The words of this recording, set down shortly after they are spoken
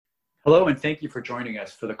Hello, and thank you for joining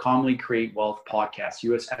us for the Calmly Create Wealth Podcast,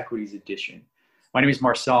 U.S. Equities Edition. My name is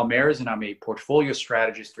Marcel Mares, and I'm a portfolio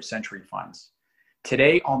strategist for Century Funds.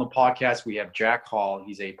 Today on the podcast, we have Jack Hall.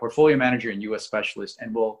 He's a portfolio manager and U.S. specialist,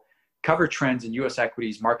 and will cover trends in U.S.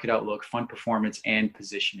 equities, market outlook, fund performance, and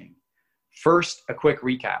positioning. First, a quick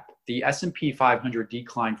recap. The S&P 500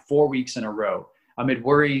 declined 4 weeks in a row amid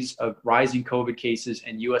worries of rising COVID cases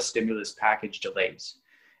and U.S. stimulus package delays.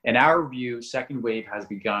 In our view, second wave has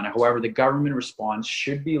begun. However, the government response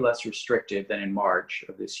should be less restrictive than in March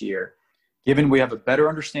of this year. Given we have a better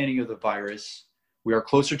understanding of the virus, we are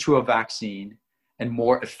closer to a vaccine and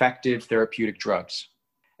more effective therapeutic drugs,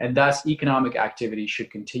 and thus economic activity should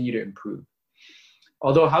continue to improve.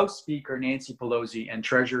 Although House Speaker Nancy Pelosi and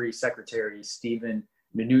Treasury Secretary Steven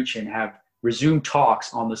Mnuchin have resumed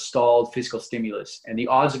talks on the stalled fiscal stimulus, and the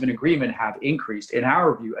odds of an agreement have increased, in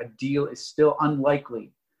our view, a deal is still unlikely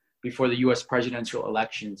before the U.S. presidential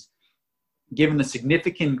elections, given the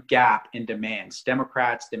significant gap in demands.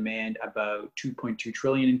 Democrats demand about $2.2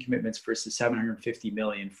 trillion in commitments versus $750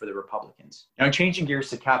 million for the Republicans. Now, changing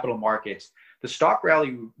gears to capital markets, the stock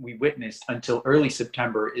rally we witnessed until early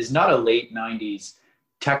September is not a late 90s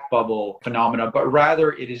tech bubble phenomenon, but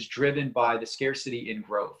rather it is driven by the scarcity in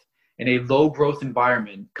growth. In a low growth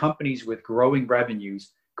environment, companies with growing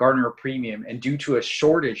revenues garner a premium, and due to a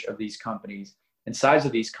shortage of these companies and size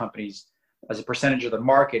of these companies as a percentage of the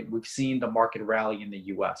market, we've seen the market rally in the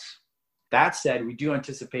US. That said, we do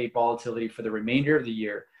anticipate volatility for the remainder of the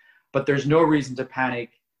year, but there's no reason to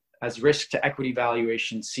panic as risk to equity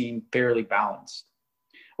valuations seem fairly balanced.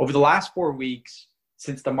 Over the last 4 weeks,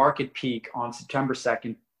 since the market peak on September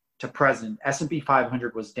 2nd to present, S&P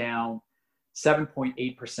 500 was down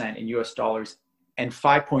 7.8% in US dollars and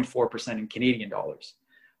 5.4% in Canadian dollars.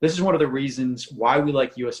 This is one of the reasons why we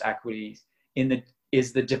like US equities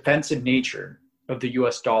is the defensive nature of the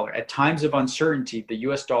US dollar. At times of uncertainty, the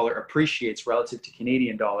US dollar appreciates relative to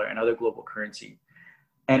Canadian dollar and other global currency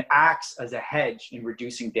and acts as a hedge in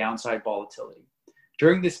reducing downside volatility.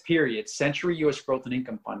 During this period, Century US Growth and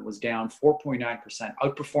Income Fund was down 4.9%,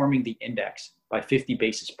 outperforming the index by 50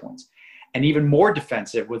 basis points. And even more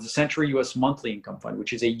defensive was the Century US Monthly Income Fund,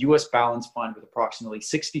 which is a US balanced fund with approximately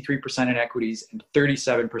 63% in equities and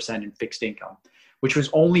 37% in fixed income, which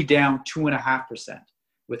was only down 2.5%,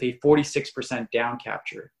 with a 46% down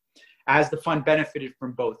capture, as the fund benefited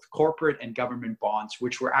from both corporate and government bonds,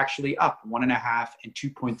 which were actually up 1.5% and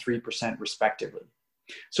 2.3% respectively.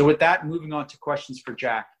 So with that, moving on to questions for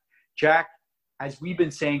Jack. Jack, as we've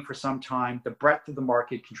been saying for some time, the breadth of the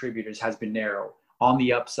market contributors has been narrow on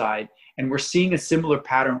the upside, and we're seeing a similar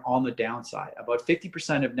pattern on the downside. About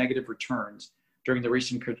 50% of negative returns during the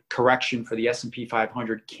recent correction for the S&P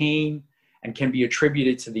 500 came and can be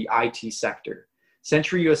attributed to the IT sector.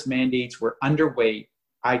 Century US mandates were underweight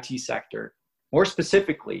IT sector. More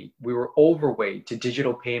specifically, we were overweight to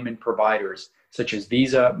digital payment providers such as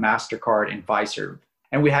Visa, MasterCard, and Fiserv.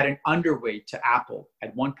 And we had an underweight to Apple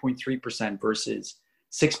at 1.3% versus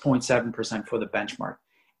 6.7% for the benchmark.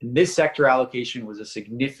 And this sector allocation was a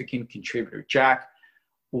significant contributor. Jack,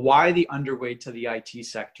 why the underweight to the IT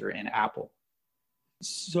sector and Apple?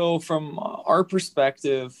 So from our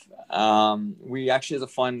perspective, we actually as a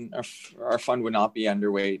fund, our fund would not be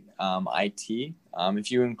underweight IT.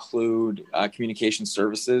 If you include communication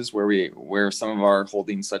services, where some of our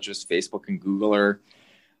holdings such as Facebook and Google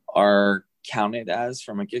are counted as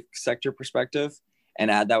from a GIC sector perspective, and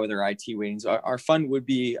add that with our IT weightings, our fund would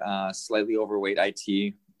be slightly overweight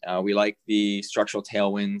IT. We like the structural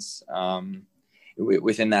tailwinds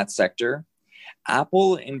within that sector.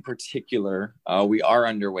 Apple in particular, we are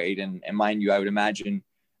underweight, and mind you, I would imagine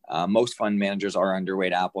most fund managers are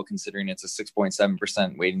underweight Apple, considering it's a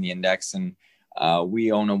 6.7% weight in the index, and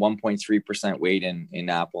we own a 1.3% weight in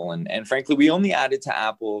Apple. And frankly, we only added to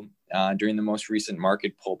Apple during the most recent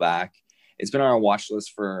market pullback. It's been on our watch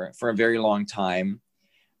list for a very long time.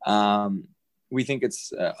 We think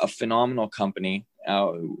it's a phenomenal company.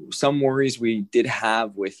 Some worries we did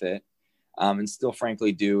have with it, and still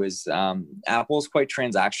frankly do, is Apple is quite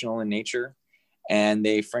transactional in nature, and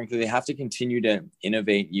they have to continue to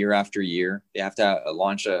innovate year after year. They have to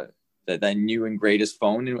launch that new and greatest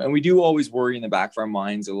phone, and we do always worry in the back of our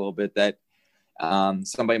minds a little bit that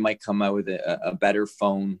somebody might come out with a better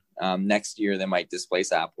phone next year that might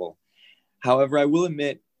displace Apple. However, I will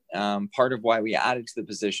admit part of why we added to the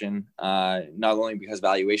position, not only because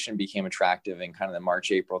valuation became attractive in kind of the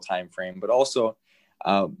March-April timeframe, but also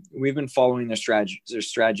we've been following their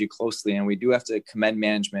strategy closely, and we do have to commend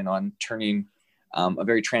management on turning a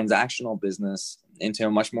very transactional business into a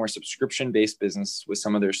much more subscription-based business with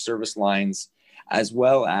some of their service lines, as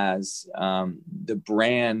well as the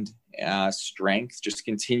brand strength just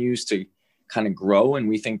continues to kind of grow. And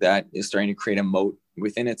we think that is starting to create a moat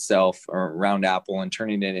within itself or around Apple and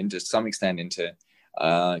turning it into some extent into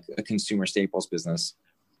a consumer staples business.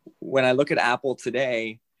 When I look at Apple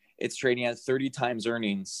today, it's trading at 30 times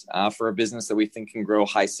earnings for a business that we think can grow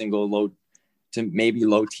high single, low to maybe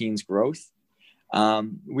low teens growth.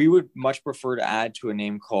 We would much prefer to add to a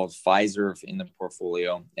name called Fiserv in the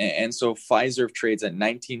portfolio. And so Fiserv trades at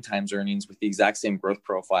 19 times earnings with the exact same growth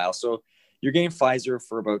profile. So you're getting Fiserv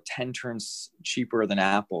for about 10 turns cheaper than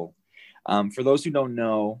Apple. For those who don't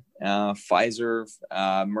know, Fiserv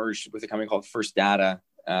merged with a company called First Data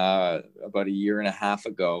about a year and a half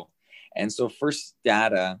ago. And so First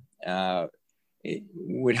Data it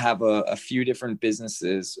would have a few different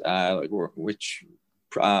businesses which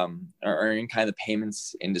are in kind of the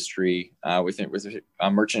payments industry with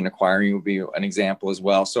merchant acquiring would be an example as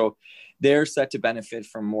well. So they're set to benefit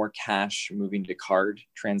from more cash moving to card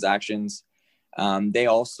transactions. They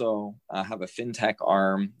also have a fintech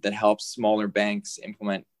arm that helps smaller banks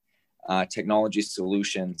implement technology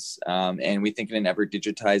solutions. And we think in an ever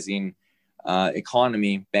digitizing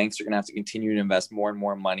economy, banks are going to have to continue to invest more and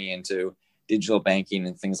more money into digital banking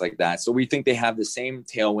and things like that. So we think they have the same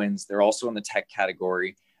tailwinds. They're also in the tech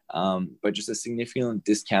category, but just a significant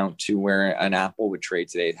discount to where an Apple would trade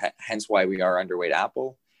today. Hence why we are underweight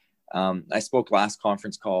Apple. I spoke last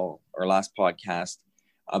conference call or last podcast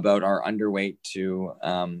about our underweight to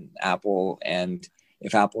Apple. And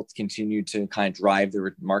if Apple continued to kind of drive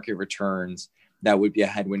the market returns, that would be a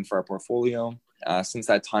headwind for our portfolio. Since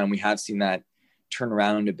that time, we have seen that turn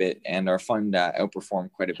around a bit, and our fund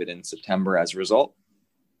outperformed quite a bit in September as a result.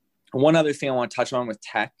 One other thing I want to touch on with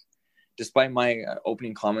tech, despite my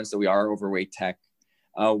opening comments that we are overweight tech,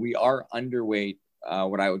 we are underweight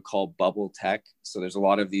what I would call bubble tech. So there's a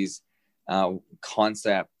lot of these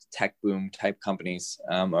concept tech boom type companies.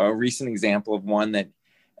 A recent example of one that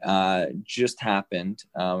just happened,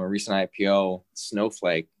 a recent IPO,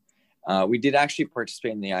 Snowflake. We did actually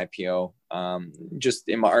participate in the IPO. Just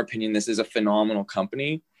in my opinion, this is a phenomenal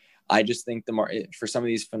company. I just think the market for some of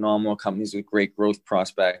these phenomenal companies with great growth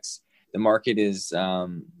prospects, the market is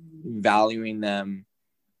valuing them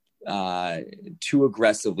too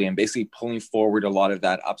aggressively and basically pulling forward a lot of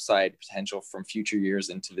that upside potential from future years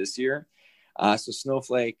into this year. So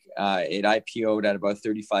Snowflake, it IPO'd at about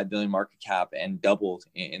 35 billion market cap and doubled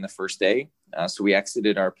in the first day. So we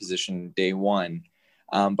exited our position day one.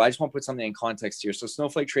 But I just want to put something in context here. So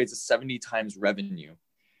Snowflake trades at 70 times revenue.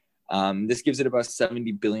 This gives it about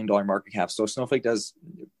 $70 billion market cap. So Snowflake does,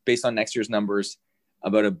 based on next year's numbers,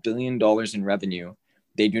 about $1 billion in revenue.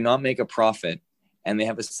 They do not make a profit, and they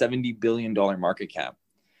have a $70 billion market cap.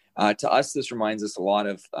 To us, this reminds us a lot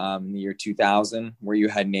of the year 2000, where you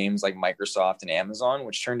had names like Microsoft and Amazon,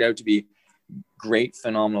 which turned out to be great,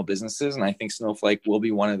 phenomenal businesses. And I think Snowflake will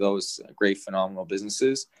be one of those great, phenomenal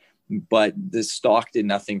businesses. But the stock did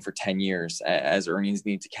nothing for 10 years as earnings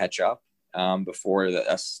need to catch up before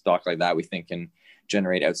a stock like that we think can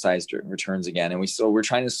generate outsized returns again. And we're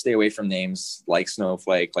trying to stay away from names like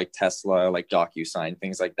Snowflake, like Tesla, like DocuSign,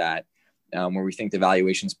 things like that, where we think the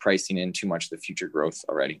valuation's pricing in too much of the future growth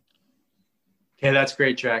already. Okay, that's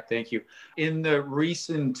great, Jack. Thank you. In the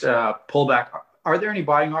recent pullback, are there any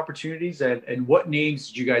buying opportunities, and what names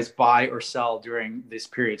did you guys buy or sell during this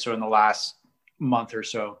period? So in the last month or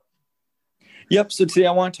so? Yep. So today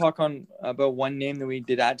I want to talk about one name that we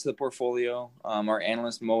did add to the portfolio. Our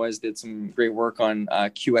analyst Moaz did some great work on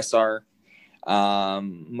QSR.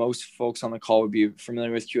 Most folks on the call would be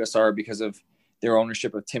familiar with QSR because of their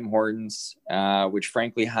ownership of Tim Hortons, which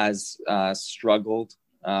frankly has struggled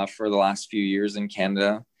for the last few years in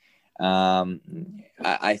Canada.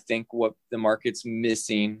 I think what the market's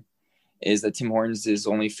missing is that Tim Hortons is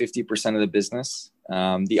only 50% of the business.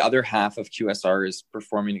 The other half of QSR is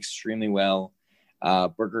performing extremely well.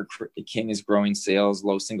 Burger King is growing sales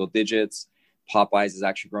low single digits. Popeyes is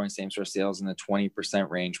actually growing same-store sales in the 20%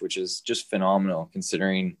 range, which is just phenomenal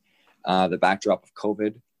considering the backdrop of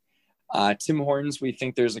COVID. Tim Hortons, we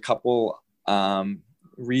think there's a couple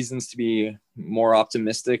reasons to be more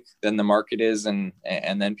optimistic than the market is and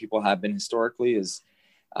then people have been historically, is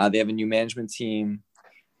they have a new management team.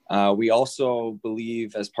 We also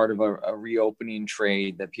believe, as part of a reopening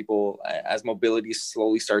trade, that people, as mobility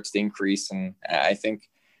slowly starts to increase, and I think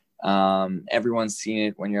everyone's seen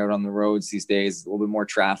it when you're out on the roads these days, a little bit more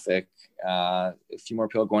traffic, a few more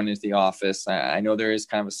people going into the office. I know there is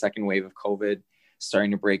kind of a second wave of COVID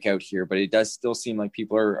starting to break out here, but it does still seem like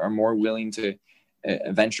people are more willing to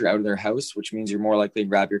venture out of their house, which means you're more likely to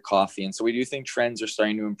grab your coffee. And so we do think trends are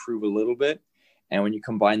starting to improve a little bit. And when you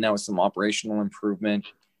combine that with some operational improvement,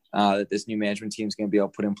 that this new management team is going to be able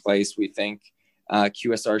to put in place. We think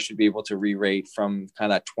QSR should be able to re-rate from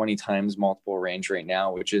kind of that 20 times multiple range right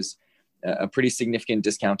now, which is a pretty significant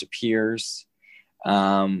discount to peers.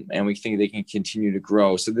 And we think they can continue to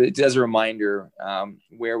grow. So as a reminder,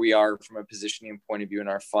 where we are from a positioning point of view in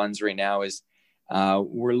our funds right now is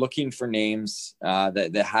we're looking for names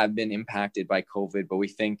that have been impacted by COVID, but we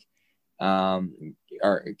think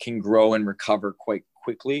can grow and recover quite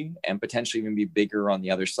quickly and potentially even be bigger on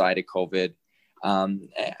the other side of COVID.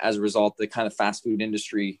 As a result, the kind of fast food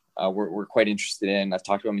industry we're quite interested in. I've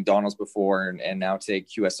talked about McDonald's before and now today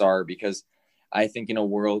QSR, because I think in a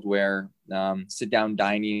world where sit-down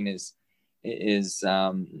dining is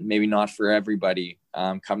maybe not for everybody,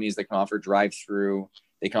 companies that can offer drive-through,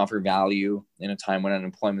 they can offer value in a time when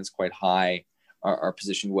unemployment is quite high, are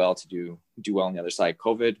positioned well to do well on the other side of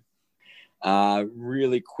COVID.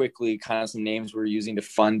 Really quickly, kind of some names we're using to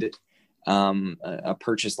fund a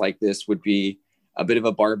purchase like this would be a bit of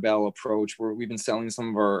a barbell approach where we've been selling some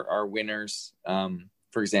of our winners.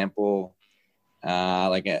 For example,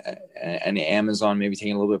 like an Amazon, maybe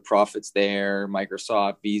taking a little bit of profits there,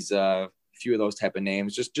 Microsoft, Visa, a few of those type of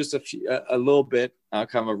names, just a little bit, kind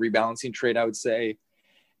of a rebalancing trade, I would say.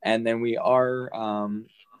 And then we are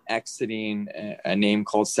exiting a name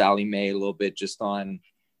called Sallie Mae a little bit, just on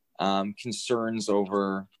concerns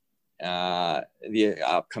over the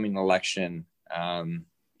upcoming election,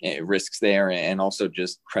 risks there, and also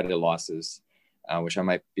just credit losses, which I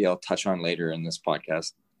might be able to touch on later in this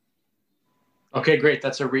podcast. Okay, great.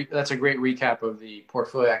 That's a great recap of the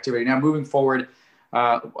portfolio activity. Now, moving forward,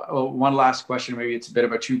 one last question. Maybe it's a bit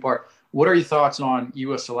of a two-part. What are your thoughts on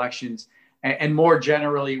U.S. elections, and more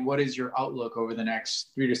generally, what is your outlook over the next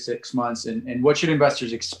 3 to 6 months, and what should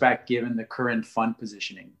investors expect given the current fund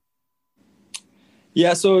positioning?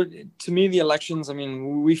 Yeah, so to me, the elections, I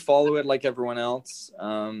mean, we follow it like everyone else.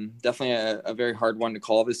 Definitely a very hard one to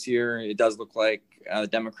call this year. It does look like the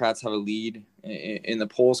Democrats have a lead in the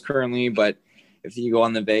polls currently, but if you go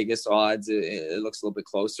on the Vegas odds, it looks a little bit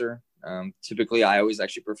closer. Typically, I always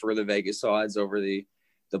actually prefer the Vegas odds over the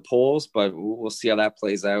polls, but we'll see how that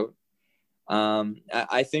plays out.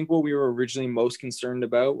 I think what we were originally most concerned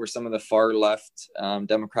about were some of the far left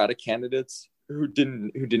Democratic candidates who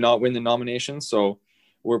did not win the nomination. So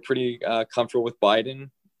we're pretty comfortable with Biden,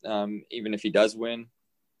 even if he does win.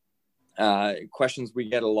 Questions we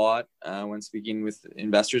get a lot when speaking with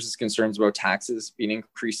investors is concerns about taxes being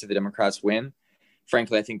increased if the Democrats win.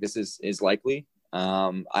 Frankly, I think this is likely.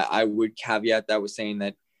 I would caveat that with saying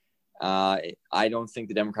that I don't think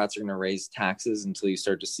the Democrats are going to raise taxes until you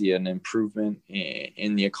start to see an improvement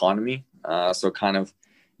in the economy. So kind of,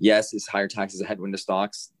 yes, is higher taxes a headwind to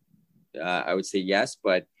stocks? I would say yes,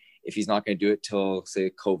 but if he's not going to do it till, say,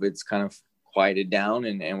 COVID's kind of quieted down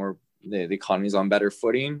and the economy's on better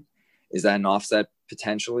footing, is that an offset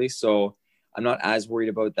potentially? So I'm not as worried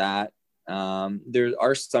about that. There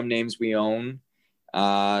are some names we own,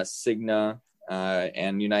 Cigna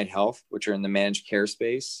and United Health, which are in the managed care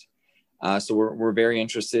space. So we're very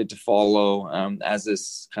interested to follow as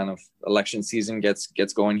this kind of election season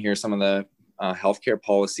gets going here, some of the healthcare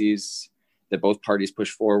policies that both parties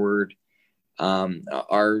push forward.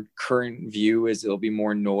 Our current view is it'll be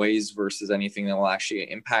more noise versus anything that will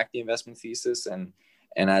actually impact the investment thesis. And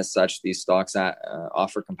as such, these stocks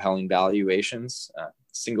offer compelling valuations,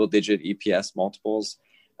 single-digit EPS multiples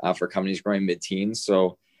for companies growing mid-teens.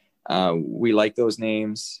 So we like those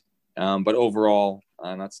names. But overall,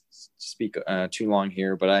 not to speak too long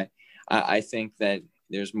here, but I think that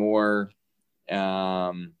there's more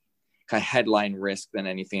kind of headline risk than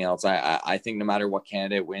anything else. I think no matter what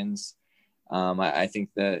candidate wins, I think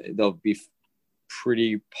that they'll be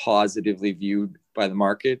pretty positively viewed by the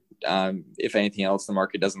market. If anything else, the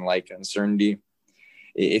market doesn't like uncertainty.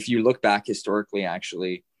 If you look back historically,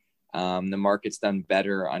 actually, the market's done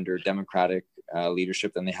better under Democratic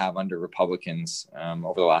leadership than they have under Republicans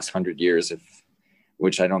over the last 100 years,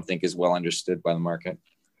 which I don't think is well understood by the market.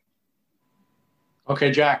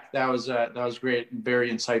 Okay, Jack, that was great and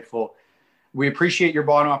very insightful. We appreciate your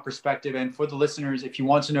bottom-up perspective. And for the listeners, if you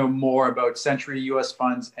want to know more about Century US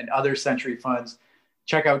funds and other Century funds,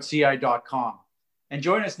 check out ci.com. And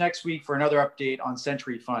join us next week for another update on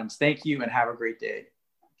Century funds. Thank you and have a great day.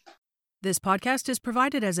 This podcast is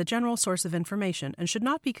provided as a general source of information and should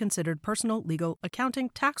not be considered personal, legal, accounting,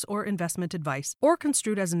 tax, or investment advice, or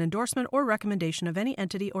construed as an endorsement or recommendation of any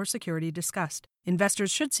entity or security discussed.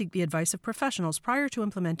 Investors should seek the advice of professionals prior to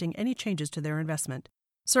implementing any changes to their investment.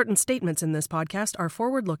 Certain statements in this podcast are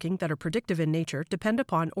forward-looking that are predictive in nature, depend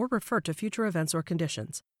upon, or refer to future events or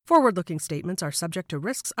conditions. Forward-looking statements are subject to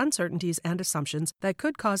risks, uncertainties, and assumptions that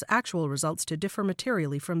could cause actual results to differ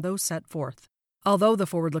materially from those set forth. Although the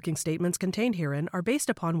forward-looking statements contained herein are based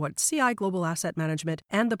upon what CI Global Asset Management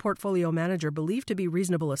and the portfolio manager believe to be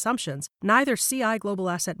reasonable assumptions, neither CI Global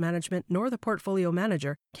Asset Management nor the portfolio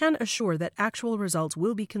manager can assure that actual results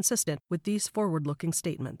will be consistent with these forward-looking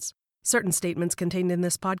statements. Certain statements contained in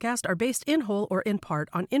this podcast are based in whole or in part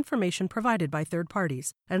on information provided by third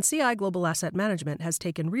parties, and CI Global Asset Management has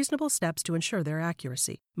taken reasonable steps to ensure their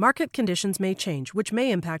accuracy. Market conditions may change, which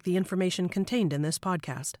may impact the information contained in this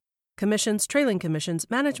podcast. Commissions, trailing commissions,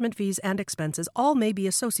 management fees, and expenses all may be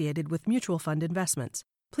associated with mutual fund investments.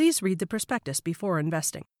 Please read the prospectus before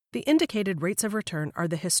investing. The indicated rates of return are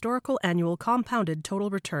the historical annual compounded total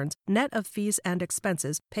returns, net of fees and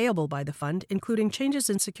expenses payable by the fund, including changes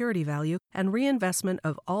in security value and reinvestment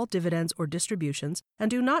of all dividends or distributions,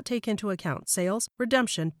 and do not take into account sales,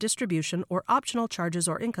 redemption, distribution, or optional charges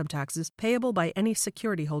or income taxes payable by any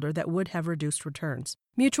security holder that would have reduced returns.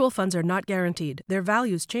 Mutual funds are not guaranteed, their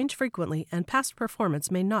values change frequently, and past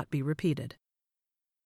performance may not be repeated.